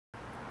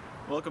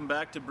Welcome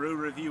back to Brew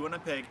Review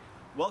Winnipeg.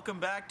 Welcome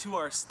back to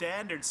our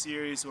standard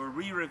series where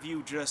we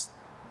review just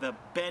the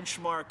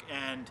benchmark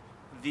and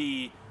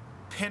the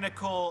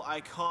pinnacle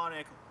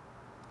iconic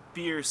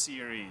beer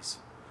series.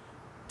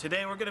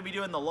 Today we're going to be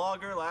doing the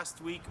lager.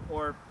 Last week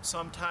or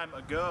some time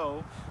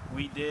ago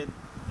we did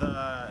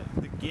the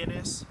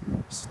Guinness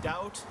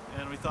Stout,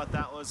 and we thought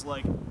that was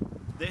like,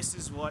 this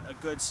is what a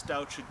good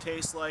stout should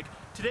taste like.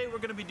 Today we're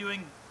going to be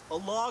doing a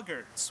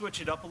lager. Switch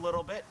it up a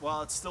little bit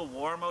while it's still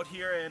warm out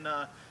here in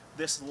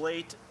this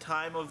late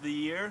time of the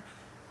year.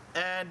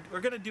 And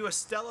we're going to do a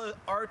Stella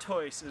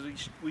Artois.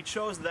 We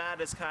chose that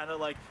as kind of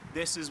like,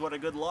 this is what a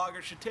good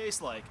lager should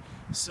taste like.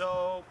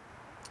 So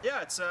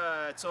yeah,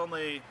 it's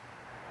only,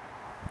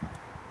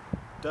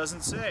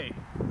 doesn't say.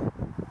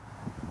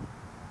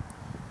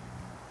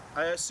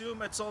 I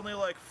assume it's only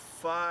like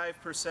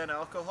 5%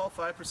 alcohol,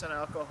 5%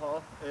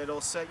 alcohol. It'll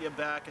set you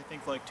back, I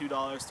think, like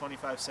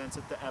 $2.25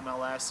 at the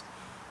MLS.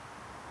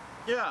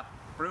 Yeah,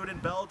 brewed in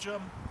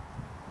Belgium.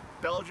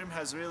 Belgium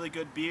has really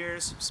good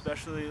beers,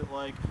 especially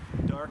like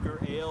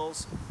darker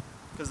ales,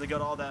 because they got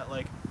all that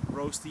like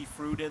roasty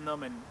fruit in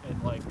them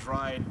and like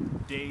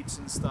dried dates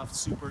and stuff.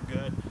 Super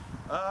good.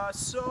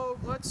 So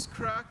let's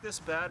crack this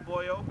bad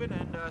boy open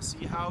and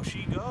see how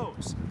she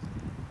goes.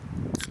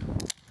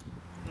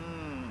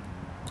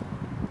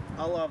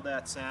 I love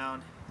that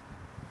sound.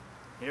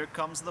 Here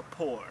comes the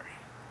pour.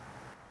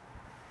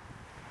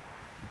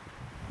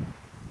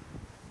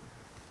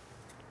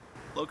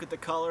 Look at the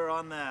color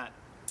on that.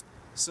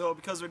 So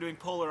because we're doing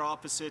polar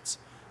opposites,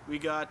 we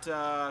got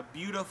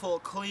beautiful,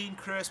 clean,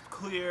 crisp,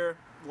 clear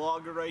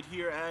lager right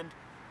here,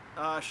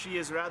 and she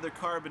is rather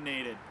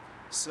carbonated.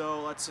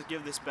 So let's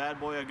give this bad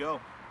boy a go.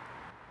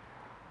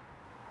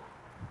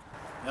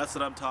 That's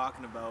what I'm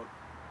talking about.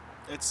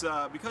 It's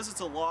because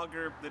it's a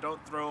lager, they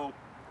don't throw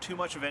too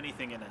much of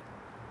anything in it.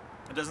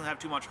 It doesn't have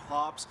too much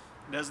hops,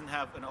 it doesn't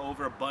have an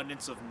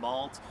overabundance of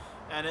malt,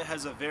 and it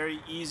has a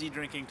very easy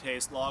drinking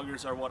taste.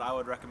 Lagers are what I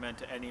would recommend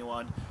to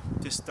anyone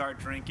to start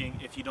drinking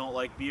if you don't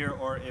like beer,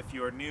 or if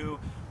you're new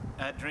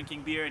at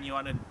drinking beer and you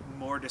want to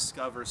more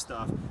discover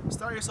stuff.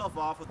 Start yourself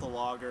off with a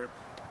lager.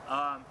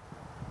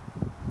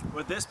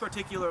 With this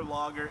particular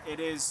lager,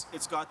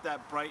 it's got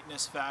that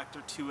brightness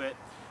factor to it.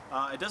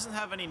 It doesn't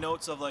have any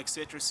notes of like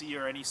citrusy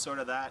or any sort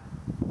of that.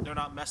 They're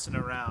not messing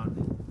around.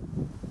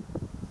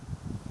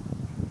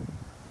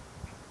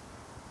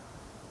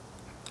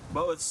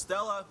 But with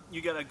Stella,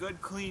 you get a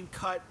good, clean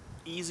cut,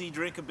 easy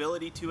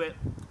drinkability to it,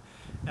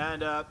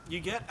 and you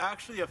get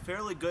actually a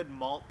fairly good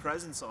malt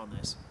presence on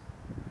this.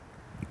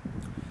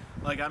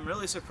 Like, I'm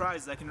really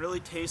surprised. I can really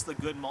taste the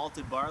good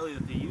malted barley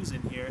that they use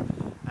in here,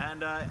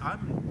 and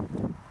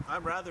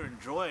I'm rather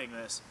enjoying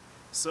this.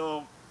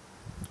 So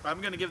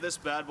I'm gonna give this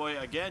bad boy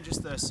again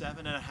just a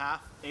 7.5,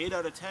 8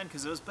 out of 10,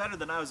 because it was better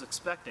than I was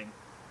expecting.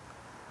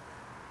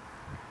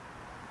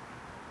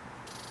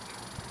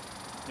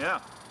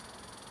 Yeah.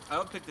 I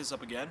would pick this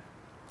up again.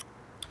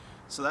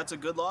 So that's a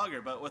good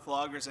lager, but with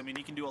lagers, I mean,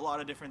 you can do a lot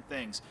of different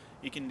things.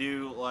 You can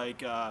do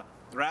like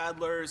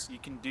radlers, you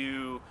can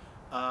do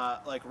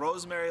like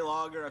rosemary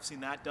lager, I've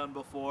seen that done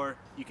before.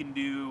 You can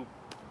do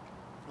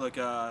like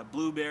a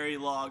blueberry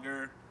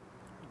lager,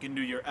 you can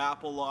do your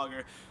apple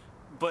lager,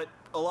 but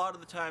a lot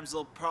of the times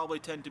they'll probably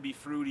tend to be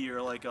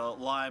fruitier, like a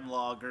lime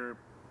lager,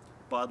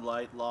 Bud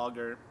Light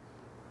lager.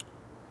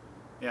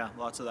 Yeah,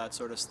 lots of that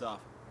sort of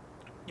stuff.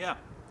 Yeah,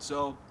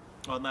 so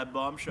on that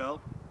bombshell,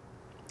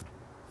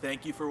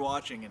 thank you for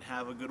watching and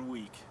have a good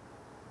week.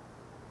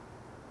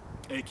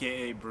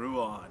 AKA Brew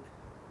On.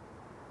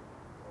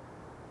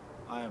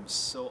 I am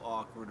so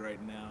awkward right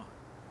now.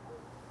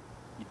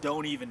 You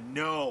don't even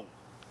know.